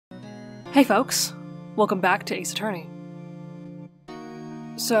Hey folks, welcome back to Ace Attorney.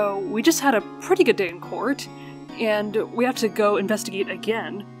 So, we just had a pretty good day in court, and we have to go investigate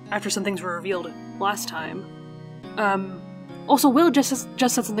again after some things were revealed last time. Also Will just said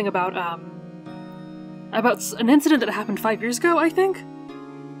something about an incident that happened 5 years ago, I think?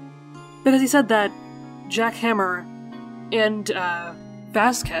 Because he said that Jack Hammer and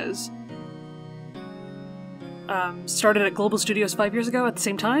Vasquez started at Global Studios 5 years ago at the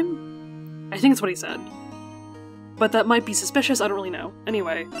same time? I think that's what he said. But that might be suspicious, I don't really know.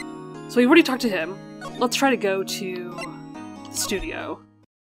 Anyway, so we've already talked to him. Let's try to go to the studio.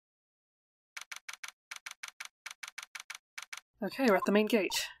 Okay, we're at the main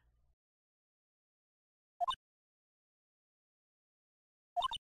gate.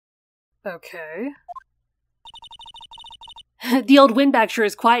 Okay. The old windbag sure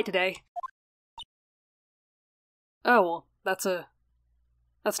is quiet today. Oh, well,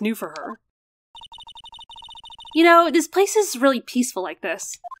 that's new for her. You know, this place is really peaceful like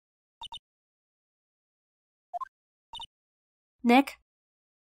this. Nick?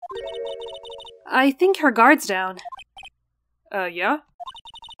 I think her guard's down. Yeah?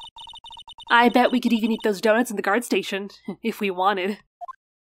 I bet we could even eat those donuts in the guard station, if we wanted.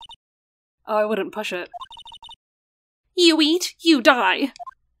 Oh, I wouldn't push it. You eat, you die!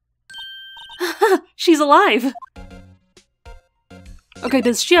 She's alive! Okay,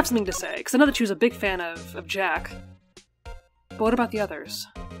 does she have something to say? Because I know that she was a big fan of Jack. But what about the others?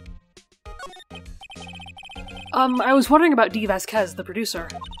 I was wondering about Dee Vasquez, the producer.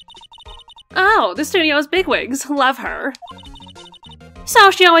 Oh, the studio's bigwigs. Love her. So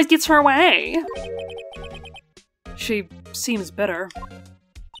she always gets her way. She seems bitter.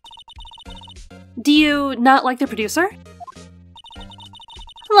 Do you not like the producer?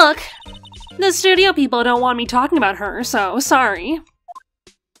 Look, the studio people don't want me talking about her, so sorry.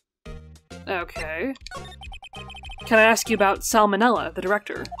 Okay. Can I ask you about Sal Manella, the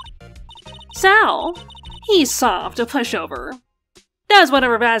director? Sal? He's soft, a pushover. Does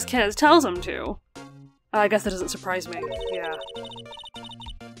whatever Vasquez tells him to. I guess that doesn't surprise me, yeah.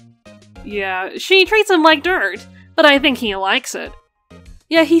 Yeah, she treats him like dirt, but I think he likes it.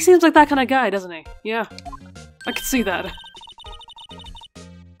 Yeah, he seems like that kind of guy, doesn't he? Yeah, I can see that.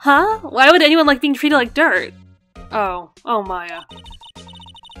 Huh? Why would anyone like being treated like dirt? Oh, Maya.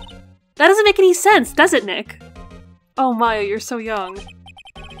 That doesn't make any sense, does it, Nick? Oh, Maya, you're so young.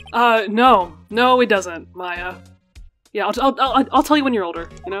 No, it doesn't, Maya. Yeah, I'll tell you when you're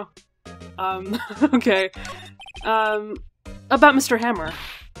older, you know? Okay. About Mr. Hammer.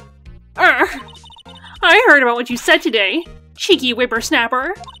 I heard about what you said today, cheeky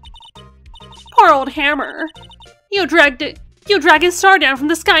whippersnapper. Poor old Hammer. You drag his star down from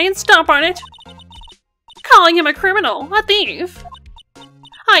the sky and stomp on it. Calling him a criminal, a thief.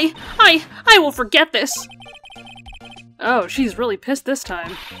 I will forget this. Oh, she's really pissed this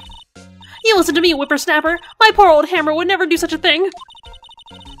time. You listen to me, whippersnapper. My poor old Hammer would never do such a thing.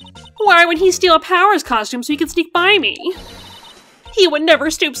 Why would he steal a Powers costume so he could sneak by me? He would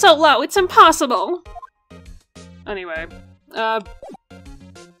never stoop so low, it's impossible. Anyway,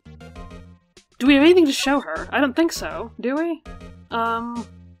 do we have anything to show her? I don't think so, do we?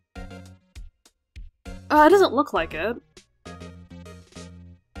 It doesn't look like it.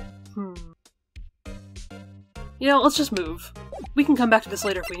 You know, let's just move. We can come back to this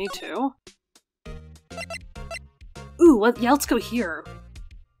later if we need to. Ooh, yeah, let's go here.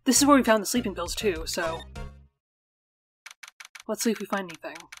 This is where we found the sleeping pills too, so... Let's see if we find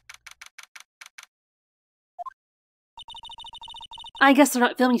anything. I guess they're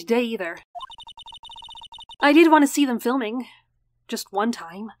not filming today either. I did want to see them filming. Just one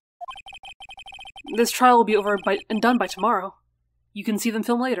time. This trial will be over and done by tomorrow. You can see them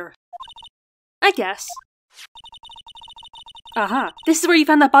film later. I guess. Uh-huh. This is where you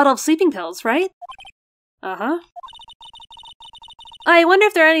found that bottle of sleeping pills, right? Uh-huh. I wonder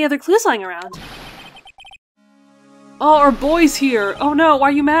if there are any other clues lying around. Oh, our boy's here! Oh no, why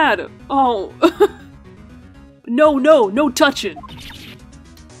are you mad? Oh. No touching!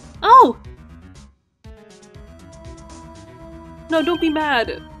 Oh! No, don't be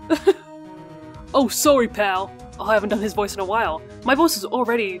mad. Oh, sorry, pal. Oh, I haven't done his voice in a while. My voice is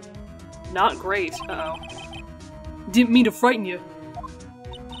already not great. Uh-oh. Didn't mean to frighten you.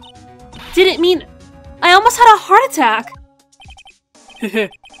 Didn't mean... I almost had a heart attack!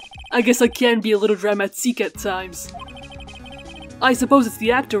 I guess I can be a little dramatique at times. I suppose it's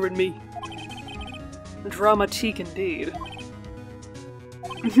the actor in me. Dramatique indeed.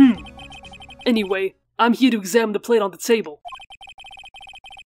 Anyway, I'm here to examine the plate on the table.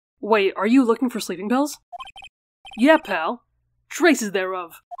 Wait, are you looking for sleeping pills? Yeah, pal. Traces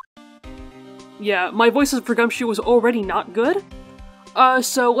thereof. Yeah, my voice for Gumshoe was already not good.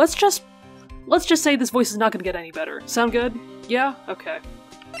 So let's just say this voice is not gonna get any better. Sound good? Yeah? Okay.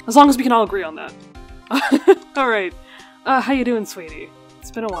 As long as we can all agree on that. Alright. How you doing, sweetie?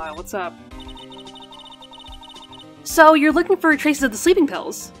 It's been a while. What's up? So, you're looking for traces of the sleeping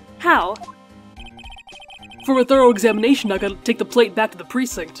pills. How? For a thorough examination, I gotta take the plate back to the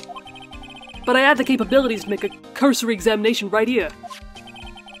precinct. But I have the capabilities to make a cursory examination right here.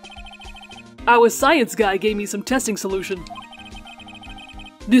 Our science guy gave me some testing solution.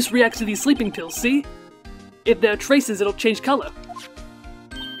 This reacts to these sleeping pills, see? If there are traces, it'll change color.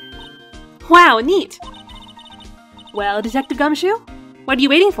 Wow, neat! Well, Detective Gumshoe? What are you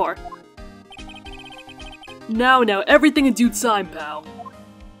waiting for? Now, everything in due time, pal.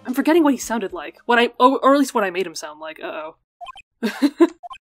 I'm forgetting what he sounded like. Or at least what I made him sound like. Uh-oh.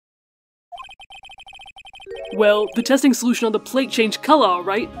 Well, the testing solution on the plate changed color,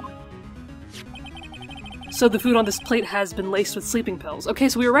 alright? So the food on this plate has been laced with sleeping pills. Okay,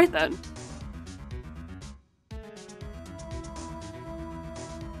 so we were right then.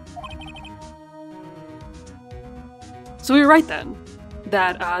 So we were right then.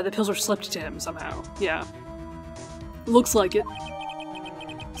 That, the pills were slipped to him somehow. Yeah. Looks like it.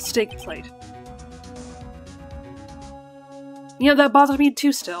 Steak plate. You know, that bothers me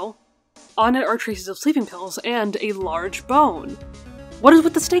too still. On it are traces of sleeping pills and a large bone. What is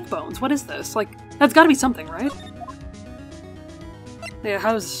with the steak bones? What is this? Like, that's gotta be something, right? Yeah,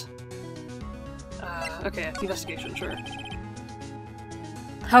 how's... okay, investigation, sure.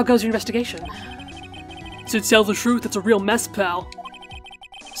 How goes your investigation? To tell the truth, it's a real mess, pal.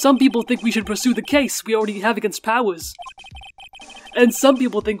 Some people think we should pursue the case we already have against Powers. And some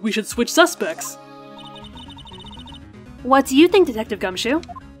people think we should switch suspects. What do you think, Detective Gumshoe?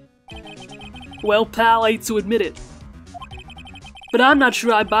 Well, pal, I hate to admit it. But I'm not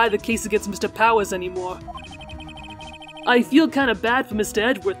sure I buy the case against Mr. Powers anymore. I feel kinda bad for Mr.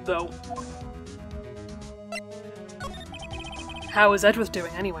 Edgeworth, though. How is Edgeworth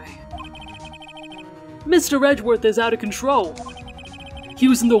doing, anyway? Mr. Edgeworth is out of control. He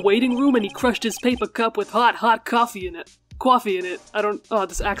was in the waiting room and he crushed his paper cup with hot coffee in it. Oh,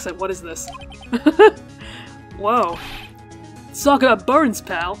 this accent, what is this? Whoa. Talk about burns,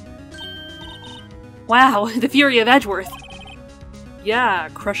 pal. Wow, the fury of Edgeworth. Yeah,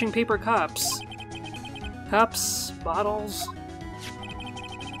 crushing paper cups. Cups, bottles.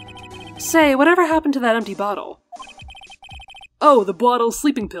 Say, whatever happened to that empty bottle? Oh, the bottle of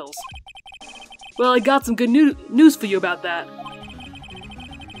sleeping pills. Well, I got some good news for you about that.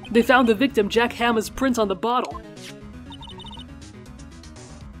 They found the victim Jack Hammer's prints on the bottle.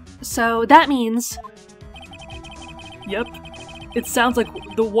 So that means... Yep. It sounds like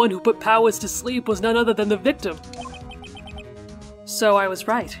the one who put Powers to sleep was none other than the victim. So I was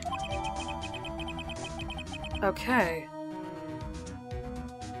right. Okay.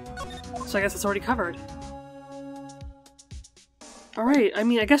 So I guess it's already covered. Alright, I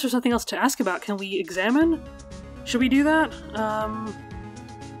mean, I guess there's nothing else to ask about. Can we examine? Should we do that?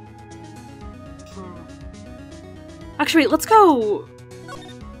 Actually, wait, let's go...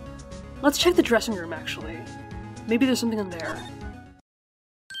 Let's check the dressing room, actually. Maybe there's something in there.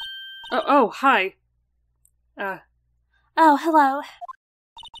 Oh, hi. Oh, hello.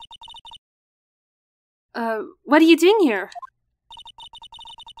 What are you doing here?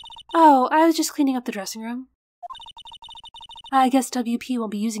 Oh, I was just cleaning up the dressing room. I guess WP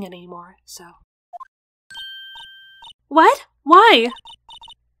won't be using it anymore, so... What? Why?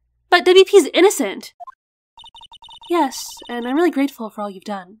 But WP's innocent! Yes, and I'm really grateful for all you've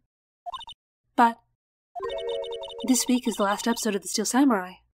done. But... this week is the last episode of The Steel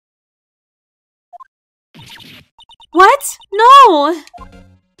Samurai. What? No!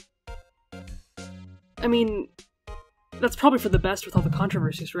 I mean, that's probably for the best with all the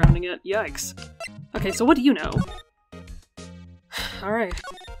controversy surrounding it. Yikes. Okay, so what do you know? Alright.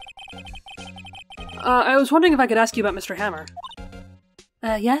 I was wondering if I could ask you about Mr. Hammer.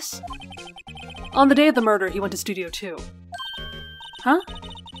 Yes? On the day of the murder, he went to Studio 2. Huh?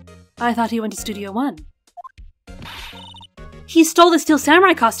 I thought he went to Studio 1. He stole the Steel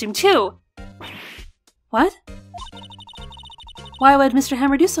Samurai costume, too! What? Why would Mr.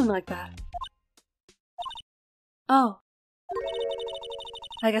 Hammer do something like that? Oh.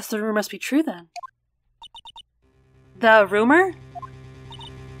 I guess the rumor must be true, then. The rumor?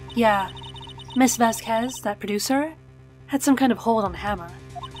 Yeah. Miss Vasquez, that producer, had some kind of hold on Hammer.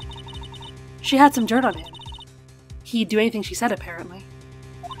 She had some dirt on him. He'd do anything she said, apparently.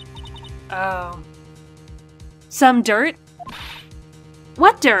 Oh. Some dirt?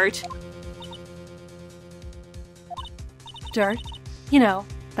 What dirt? Dirt. You know,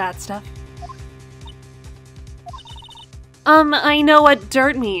 bad stuff. I know what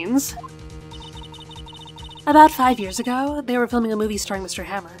dirt means. About 5 years ago, they were filming a movie starring Mr.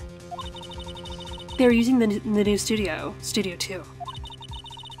 Hammer. They were using the new studio, Studio 2.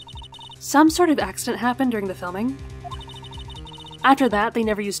 Some sort of accident happened during the filming. After that, they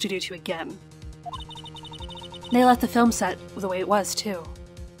never used Studio 2 again. They left the film set the way it was, too.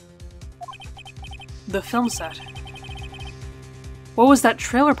 The film set? What was that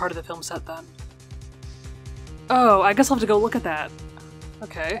trailer part of the film set, then? Oh, I guess I'll have to go look at that.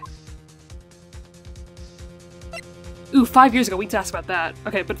 Okay. Ooh, 5 years ago, we need to ask about that.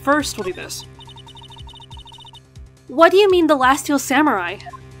 Okay, but first, we'll do this. What do you mean, the last Steel Samurai?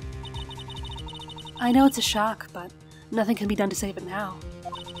 I know it's a shock, but nothing can be done to save it now.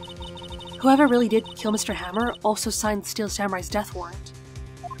 Whoever really did kill Mr. Hammer also signed Steel Samurai's death warrant.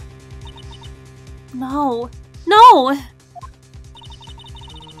 No. No!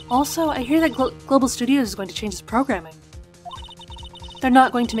 Also, I hear that Global Studios is going to change its programming. They're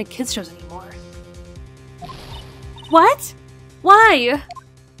not going to make kids shows anymore. What? Why?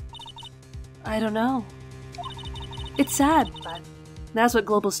 I don't know. It's sad, but that's what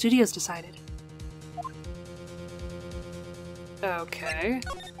Global Studios decided. Okay.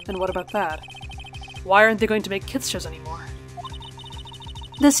 And what about that? Why aren't they going to make kids shows anymore?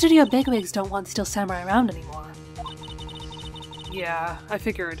 The studio bigwigs don't want Steel Samurai around anymore. Yeah, I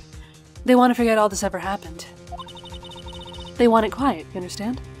figured. They want to forget all this ever happened. They want it quiet, you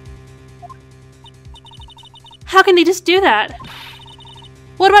understand? How can they just do that?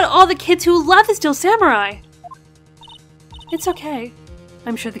 What about all the kids who love the Steel Samurai? It's okay.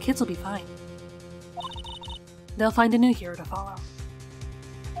 I'm sure the kids will be fine. They'll find a new hero to follow.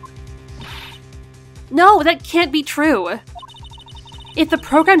 No, that can't be true. If the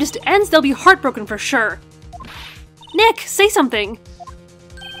program just ends, they'll be heartbroken for sure. Nick, say something!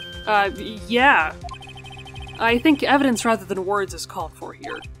 Yeah. I think evidence rather than words is called for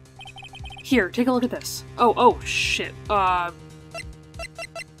here. Here, take a look at this. Oh, shit. Well,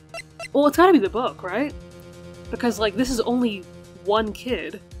 it's gotta be the book, right? Because, like, this is only one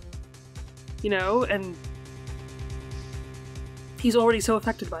kid. You know, and he's already so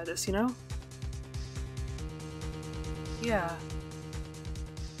affected by this, you know? Yeah.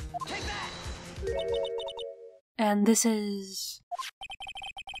 And this is...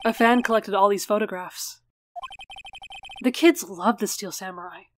 A fan collected all these photographs. The kids love the Steel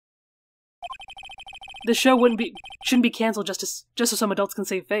Samurai. The show shouldn't be cancelled just so some adults can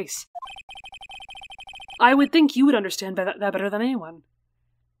save face. I would think you would understand that better than anyone.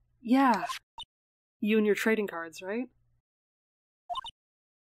 Yeah. You and your trading cards, right?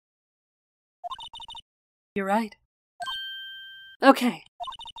 You're right. Okay.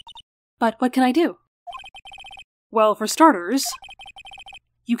 But what can I do? Well, for starters,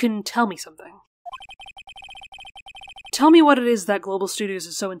 you can tell me something. Tell me what it is that Global Studios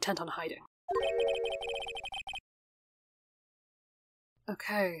is so intent on hiding.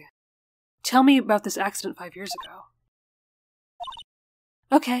 Okay. Tell me about this accident 5 years ago.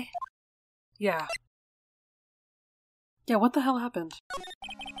 Okay. Yeah. Yeah, what the hell happened?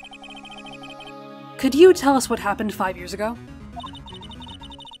 Could you tell us what happened 5 years ago?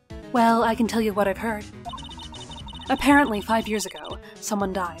 Well, I can tell you what I've heard. Apparently, 5 years ago,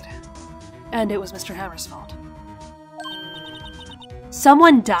 someone died. And it was Mr. Hammer's fault.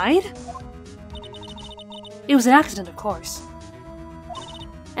 Someone died? It was an accident, of course.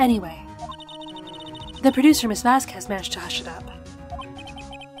 Anyway, the producer, Miss Vasquez, managed to hush it up.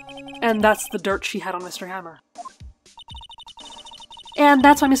 And that's the dirt she had on Mr. Hammer. And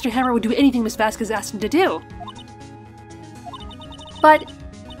that's why Mr. Hammer would do anything Miss Vasquez asked him to do. But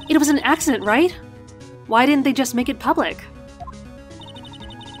it was an accident, right? Why didn't they just make it public?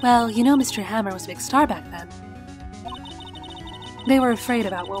 Well, you know Mr. Hammer was a big star back then. They were afraid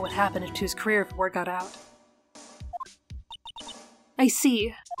about what would happen to his career if word got out. I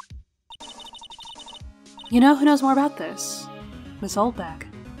see. You know who knows more about this? Miss Oldback.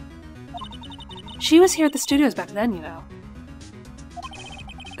 She was here at the studios back then, you know.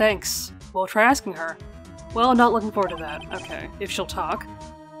 Thanks. We'll try asking her. Well, I'm not looking forward to that. Okay, if she'll talk.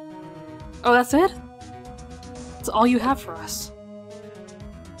 Oh, that's it? That's all you have for us?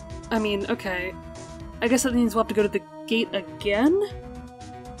 I mean, okay. I guess that means we'll have to go to the gate again?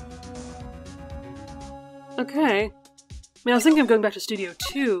 Okay. I mean, I was thinking of going back to Studio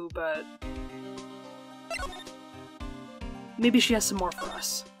 2, but... maybe she has some more for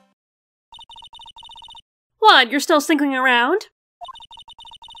us. What, you're still sneaking around?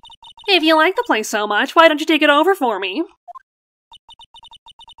 If you like the place so much, why don't you take it over for me?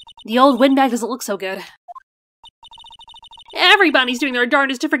 The old windbag doesn't look so good. Everybody's doing their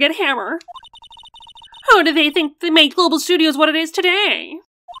darndest to forget Hammer. Who do they think they made Global Studios what it is today?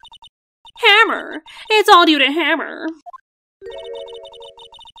 Hammer! It's all due to Hammer.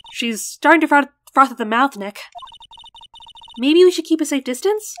 She's starting to froth at the mouth, Nick. Maybe we should keep a safe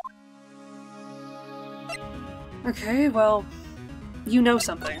distance? Okay, well, you know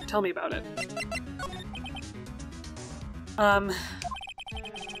something. Tell me about it.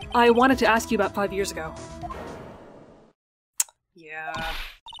 I wanted to ask you about 5 years ago. Yeah.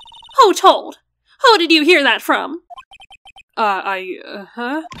 Who told? Who did you hear that from?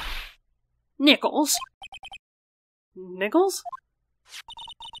 Huh? Nichols. Nichols?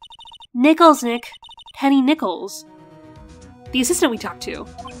 Nichols, Nick. Penny Nichols. The assistant we talked to.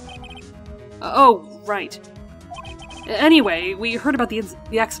 Oh, right. Anyway, we heard about the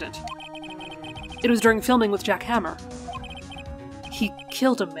accident. It was during filming with Jack Hammer. He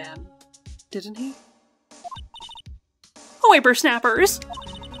killed a man, didn't he? Whippersnappers!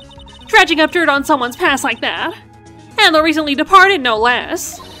 Dredging up dirt on someone's past like that. And the recently departed, no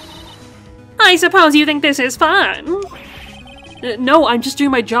less. I suppose you think this is fun? No, I'm just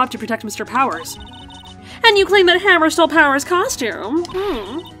doing my job to protect Mr. Powers. And you claim that Hammer stole Powers' costume?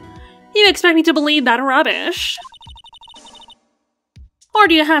 You expect me to believe that rubbish? Or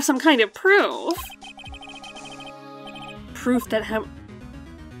do you have some kind of proof? Proof that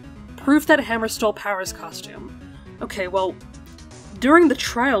Hammer stole Powers' costume. Okay, well, during the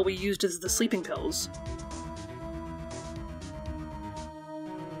trial we used the sleeping pills.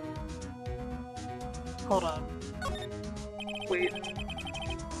 Hold on. Wait.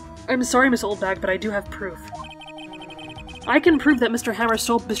 I'm sorry, Miss Oldbag, but I do have proof. I can prove that Mr. Hammer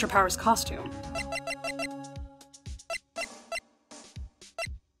stole Mr. Powers' costume.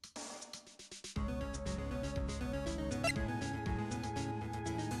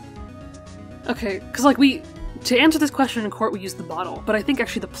 Okay, because, like, to answer this question in court, we used the bottle, but I think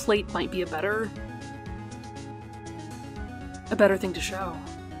actually the plate might be a better thing to show.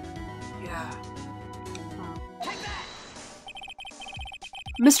 Yeah.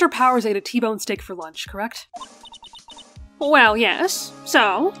 Mr. Powers ate a T-bone steak for lunch, correct? Well, yes.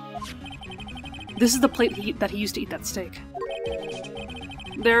 So? This is the plate that he used to eat that steak.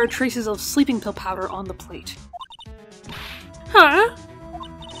 There are traces of sleeping pill powder on the plate. Huh?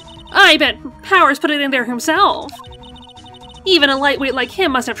 I bet Powers put it in there himself. Even a lightweight like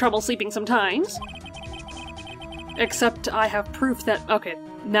him must have trouble sleeping sometimes. Except I have proof that— okay,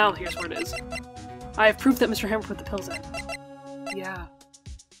 now here's where it is. I have proof that Mr. Hammer put the pills in. Yeah.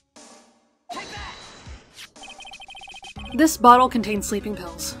 This bottle contains sleeping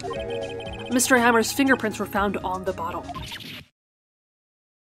pills. Mr. Hammer's fingerprints were found on the bottle.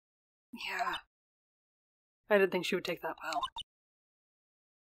 Yeah. I didn't think she would take that well.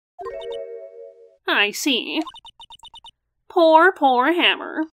 I see. Poor, poor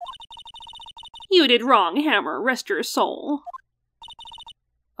Hammer. You did wrong, Hammer. Rest your soul.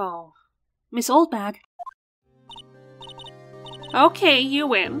 Oh. Miss Oldbag. Okay, you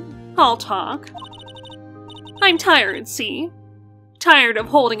win. I'll talk. I'm tired, see? Tired of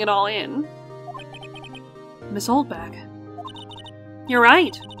holding it all in. Miss Oldbag. You're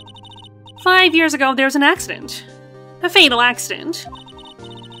right. 5 years ago, there was an accident. A fatal accident.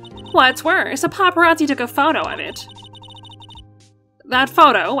 What's worse, a paparazzi took a photo of it. That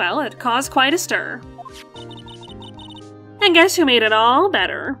photo, well, it caused quite a stir. And guess who made it all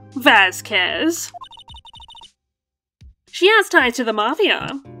better? Vasquez. She has ties to the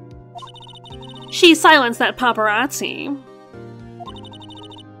mafia. She silenced that paparazzi.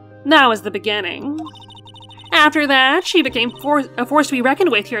 That was the beginning. After that, she became a force to be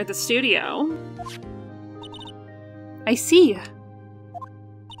reckoned with here at the studio. I see.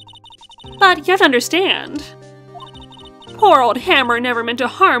 But you have to understand. Poor old Hammer never meant to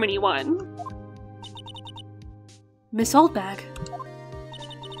harm anyone. Miss Oldbag.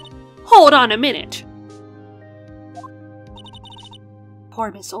 Hold on a minute.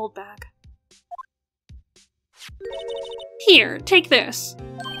 Poor Miss Oldbag. Here, take this.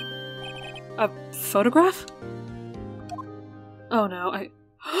 A photograph? Oh no,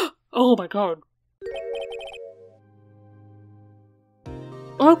 oh my god.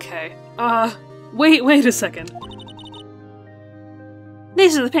 Okay, wait a second.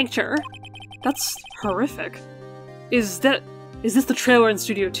 This is the picture. That's horrific. Is this the trailer in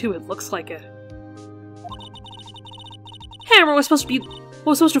Studio 2? It looks like it. Hammer was supposed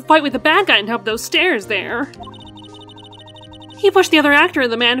to fight with the bad guy and up those stairs there. He pushed the other actor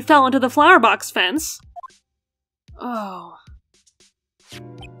and the man fell into the flower box fence. Oh.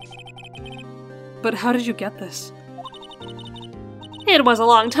 But how did you get this? It was a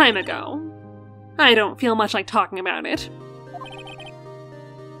long time ago. I don't feel much like talking about it.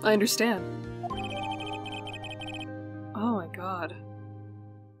 I understand. Oh my god.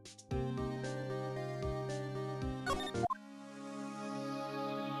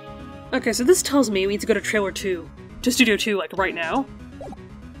 Okay, so this tells me we need to go to Trailer 2. To Studio 2, like, right now.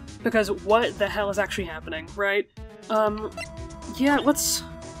 Because what the hell is actually happening, right? Yeah, let's...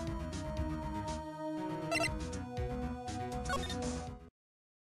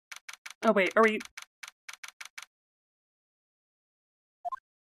 Oh wait, are we...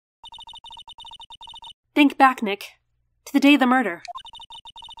 Think back, Nick. To the day of the murder.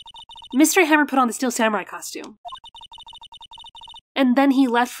 Mr. Hammer put on the Steel Samurai costume. And then he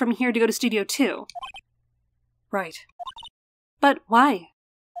left from here to go to Studio 2. Right. But why?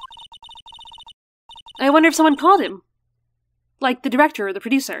 I wonder if someone called him. Like the director or the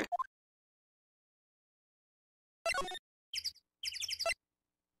producer.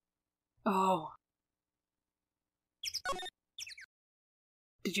 Oh.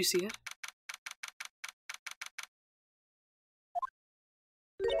 Did you see it?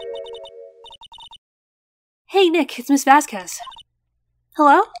 Hey, Nick, it's Miss Vasquez.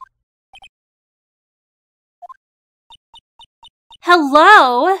 Hello?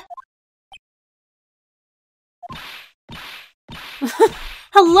 Hello?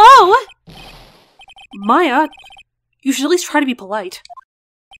 Hello? Maya, you should at least try to be polite.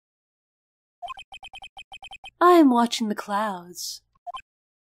 I'm watching the clouds.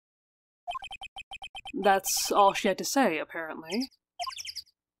 That's all she had to say, apparently.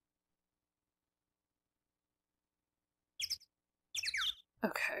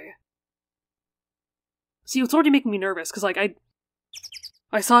 Okay. See, it's already making me nervous, because, like,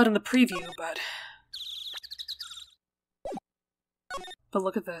 I saw it in the preview, but... But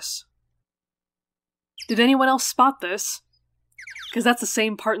look at this. Did anyone else spot this? Because that's the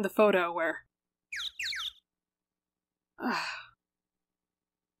same part in the photo where...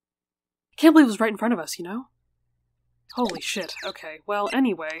 Can't believe it was right in front of us, you know? Holy shit, okay. Well,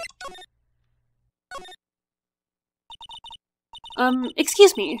 anyway...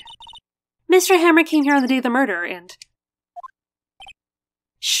 excuse me. Mr. Hammer came here on the day of the murder, and...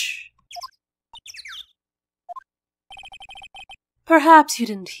 Shh. Perhaps you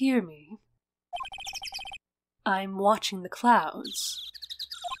didn't hear me. I'm watching the clouds.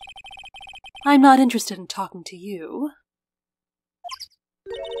 I'm not interested in talking to you.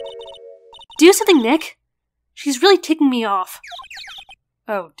 Do something, Nick! She's really ticking me off.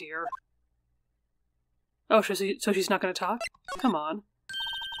 Oh, dear. Oh, so she's not gonna talk? Come on.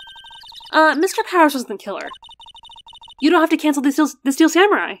 Mr. Powers wasn't the killer. You don't have to cancel the Steel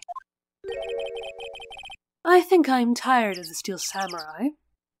Samurai. I think I'm tired of the Steel Samurai.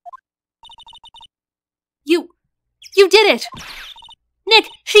 You did it! Nick,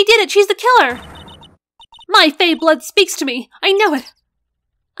 she did it! She's the killer! My Fey blood speaks to me! I know it!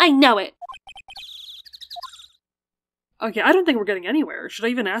 I know it! Okay, I don't think we're getting anywhere. Should I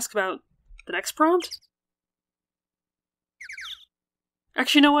even ask about the next prompt?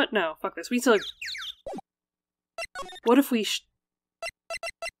 Actually, you know what? No, fuck this. We need to, like... What if we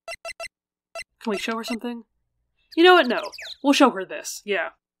Can we show her something? You know what? No. We'll show her this. Yeah.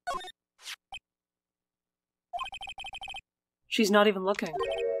 She's not even looking.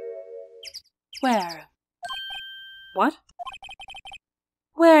 Where? What?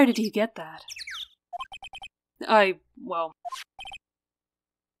 Where did you get that? Well...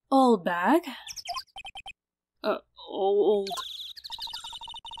 Old bag? Old...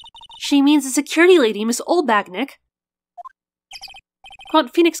 She means the security lady, Miss Oldbag, Nick. Come on,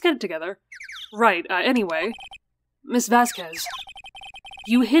 Phoenix, get it together. Right, anyway. Miss Vasquez,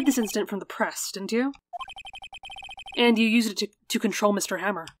 you hid this incident from the press, didn't you? And you used it to control Mr.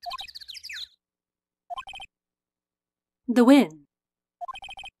 Hammer. The wind.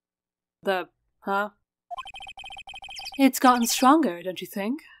 Huh? It's gotten stronger, don't you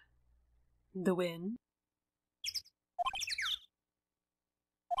think? The wind.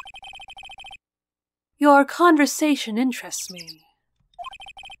 Your conversation interests me.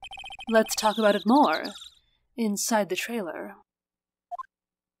 Let's talk about it more. Inside the trailer.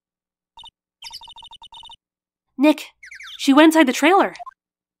 Nick, she went inside the trailer.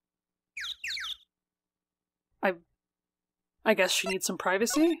 I guess she needs some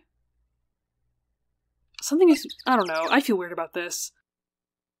privacy? I don't know, I feel weird about this.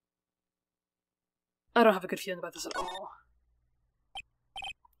 I don't have a good feeling about this at all.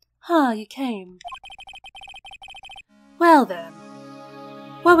 Huh, you came. Well then,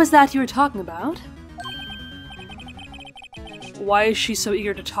 what was that you were talking about? Why is she so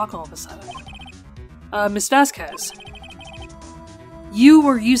eager to talk all of a sudden? Miss Vasquez, you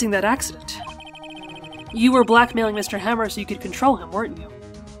were using that accident. You were blackmailing Mr. Hammer so you could control him, weren't you?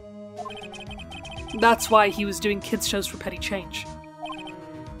 That's why he was doing kids' shows for petty change.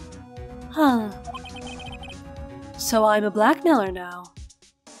 Huh. So I'm a blackmailer now.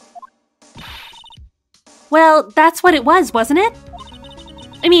 Well, that's what it was, wasn't it?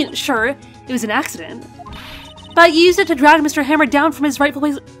 I mean, sure, it was an accident. But you used it to drag Mr. Hammer down from his rightful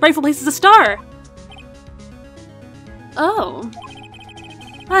place as a star. Oh.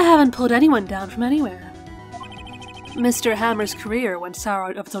 I haven't pulled anyone down from anywhere. Mr. Hammer's career went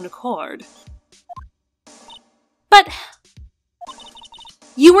sour of its own accord. But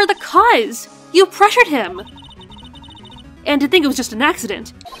you were the cause! You pressured him! And to think it was just an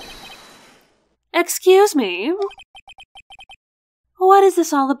accident. Excuse me? What is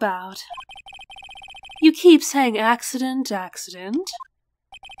this all about? You keep saying accident, accident.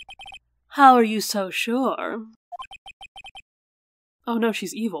 How are you so sure? Oh no,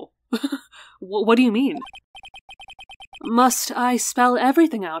 she's evil. What do you mean? Must I spell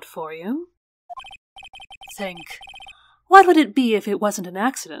everything out for you? Think. What would it be if it wasn't an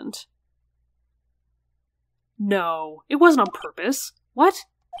accident? No, it wasn't on purpose. What?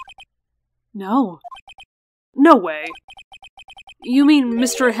 No. No way. You mean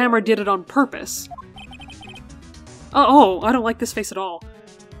Mr. Hammer did it on purpose? Oh, I don't like this face at all.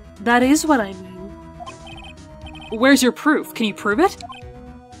 That is what I mean. Where's your proof? Can you prove it?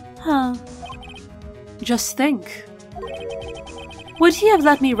 Huh. Just think. Would he have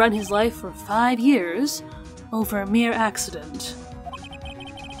let me run his life for 5 years over a mere accident?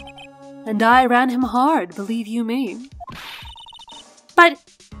 And I ran him hard, believe you me. But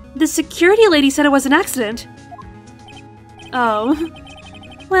the security lady said it was an accident. Oh.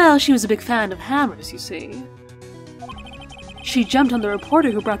 Well, she was a big fan of Hammer's, you see. She jumped on the reporter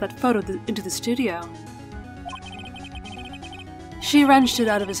who brought that photo into the studio. She wrenched it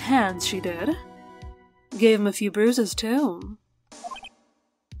out of his hands, she did. Gave him a few bruises, too.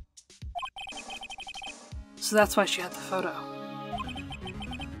 So that's why she had the photo.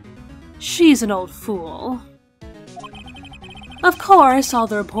 She's an old fool. Of course, all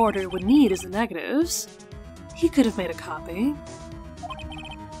the reporter would need is the negatives. He could have made a copy.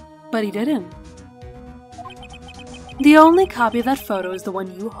 But he didn't. The only copy of that photo is the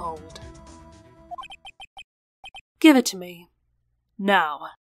one you hold. Give it to me. Now.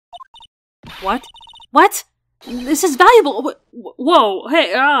 What? What? This is valuable! Whoa,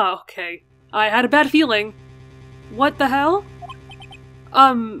 hey, okay. I had a bad feeling. What the hell?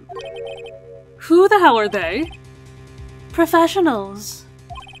 Who the hell are they? Professionals.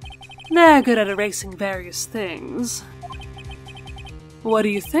 They're good at erasing various things. What do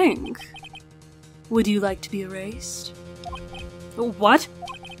you think? Would you like to be erased? What?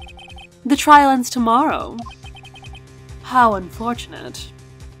 The trial ends tomorrow. How unfortunate.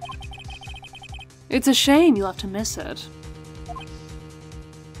 It's a shame you'll have to miss it.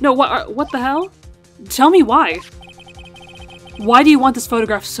 No, what the hell? Tell me why. Why do you want this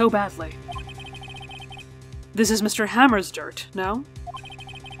photograph so badly? This is Mr. Hammer's dirt, no?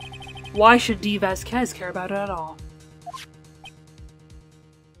 Why should D. Vasquez care about it at all?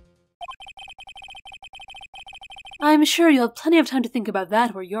 I'm sure you'll have plenty of time to think about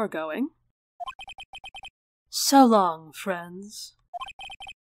that where you're going. So long, friends.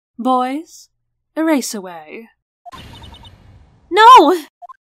 Boys, erase away. No!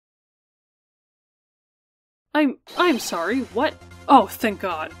 I'm sorry, what? Oh, thank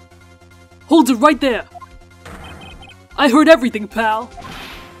God. Hold it right there! I heard everything, pal!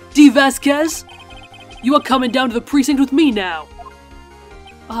 D. Vasquez, you are coming down to the precinct with me now!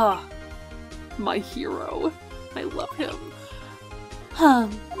 Ah, my hero. I love him.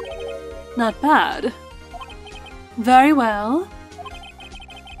 Not bad. Very well.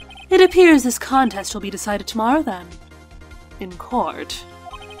 It appears this contest will be decided tomorrow then. In court.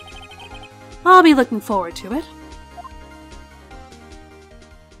 I'll be looking forward to it.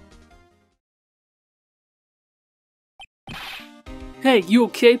 Hey, you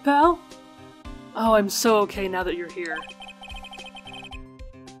okay, pal? Oh, I'm so okay now that you're here.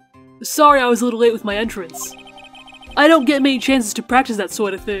 Sorry I was a little late with my entrance. I don't get many chances to practice that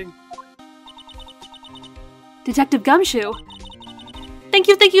sort of thing. Detective Gumshoe. Thank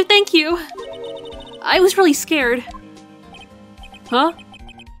you, thank you, thank you! I was really scared. Huh?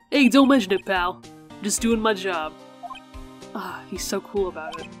 Hey, don't mention it, pal. Just doing my job. Ah, he's so cool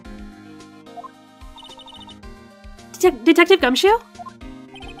about it. Detective Gumshoe?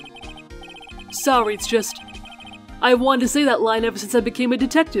 Sorry, it's just... I wanted to say that line ever since I became a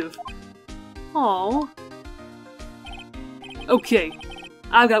detective. Aww. Okay,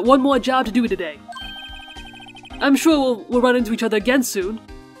 I've got one more job to do today. I'm sure we'll run into each other again soon.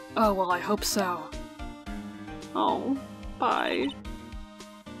 Oh, well, I hope so. Oh, bye.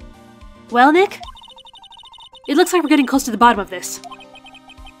 Well, Nick, It looks like we're getting close to the bottom of this.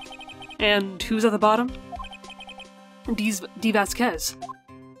 And who's at the bottom? D. Vasquez.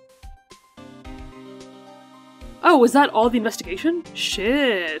 Oh, is that all the investigation?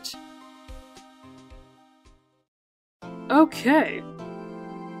 Shit. Okay.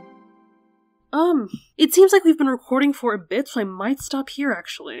 It seems like we've been recording for a bit, so I might stop here,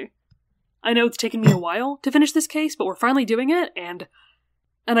 actually. I know it's taken me a while to finish this case, but we're finally doing it, and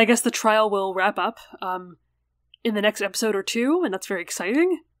I guess the trial will wrap up, in the next episode or two, and that's very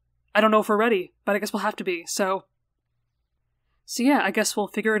exciting. I don't know if we're ready, but I guess we'll have to be, so yeah, I guess we'll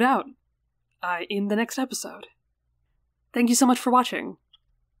figure it out, in the next episode. Thank you so much for watching.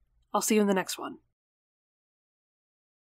 I'll see you in the next one.